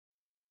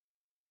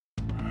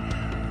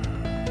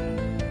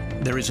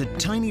There is a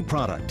tiny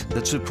product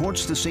that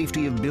supports the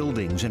safety of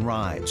buildings and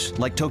rides,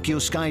 like Tokyo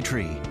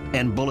Skytree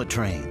and bullet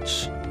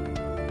trains.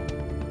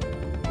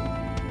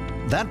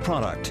 That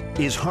product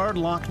is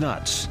HardLock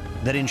Nuts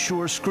that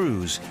ensure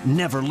screws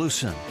never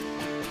loosen.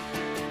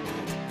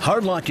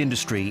 HardLock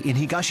Industry in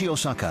Higashi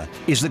Osaka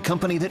is the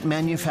company that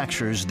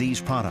manufactures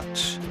these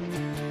products.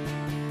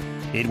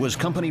 It was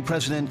company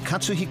president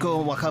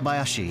Katsuhiko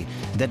Wakabayashi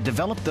that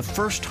developed the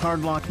first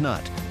HardLock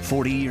nut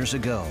 40 years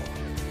ago.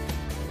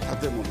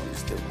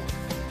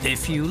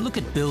 If you look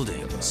at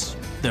buildings,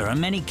 there are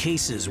many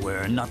cases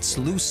where nuts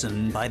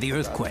loosen by the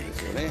earthquake,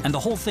 and the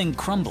whole thing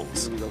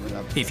crumbles.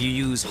 If you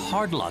use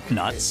HardLock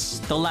nuts,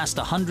 they'll last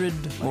 100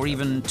 or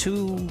even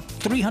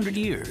 200-300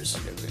 years.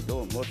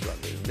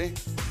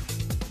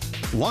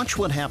 Watch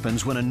what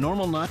happens when a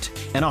normal nut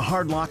and a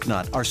HardLock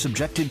nut are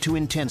subjected to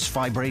intense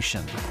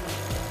vibration.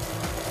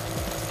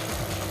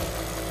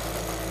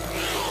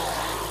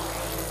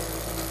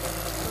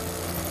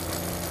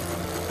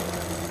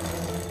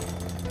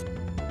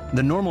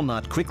 The normal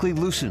nut quickly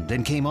loosened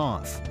and came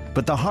off,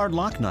 but the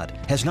HardLock nut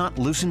has not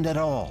loosened at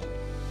all.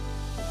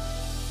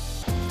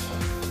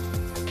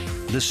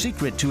 The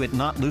secret to it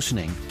not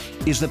loosening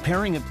is the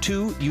pairing of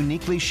two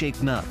uniquely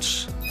shaped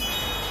nuts.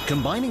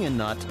 Combining a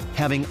nut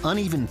having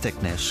uneven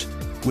thickness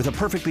with a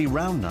perfectly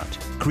round nut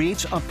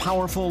creates a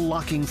powerful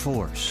locking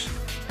force.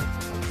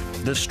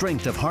 The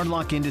strength of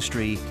HardLock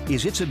Industry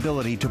is its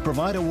ability to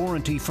provide a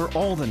warranty for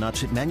all the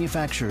nuts it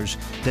manufactures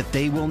that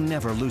they will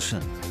never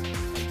loosen.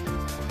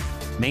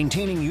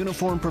 Maintaining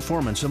uniform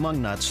performance among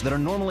nuts that are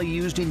normally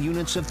used in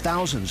units of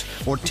thousands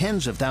or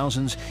tens of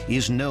thousands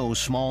is no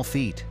small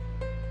feat.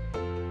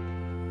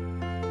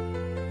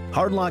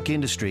 HardLock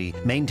Industry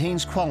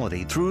maintains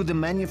quality through the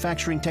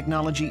manufacturing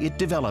technology it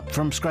developed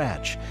from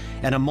scratch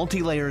and a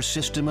multi-layer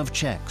system of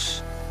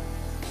checks.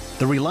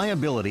 The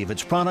reliability of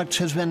its products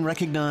has been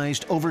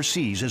recognized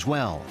overseas as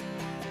well.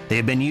 They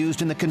have been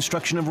used in the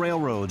construction of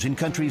railroads in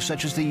countries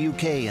such as the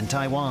UK and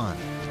Taiwan,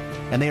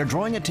 and they are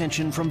drawing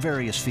attention from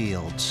various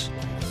fields.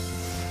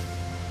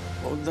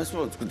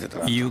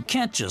 You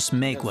can't just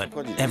make what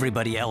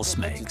everybody else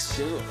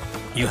makes.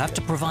 You have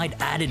to provide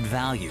added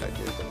value.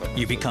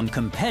 You become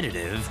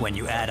competitive when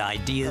you add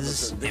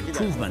ideas,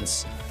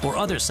 improvements, or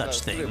other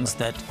such things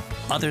that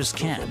others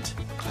can't.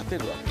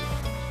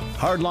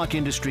 HardLock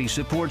Industry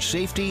supports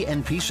safety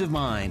and peace of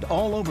mind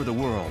all over the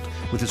world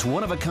with its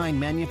one-of-a-kind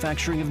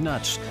manufacturing of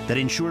nuts that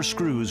ensure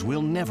screws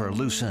will never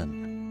loosen.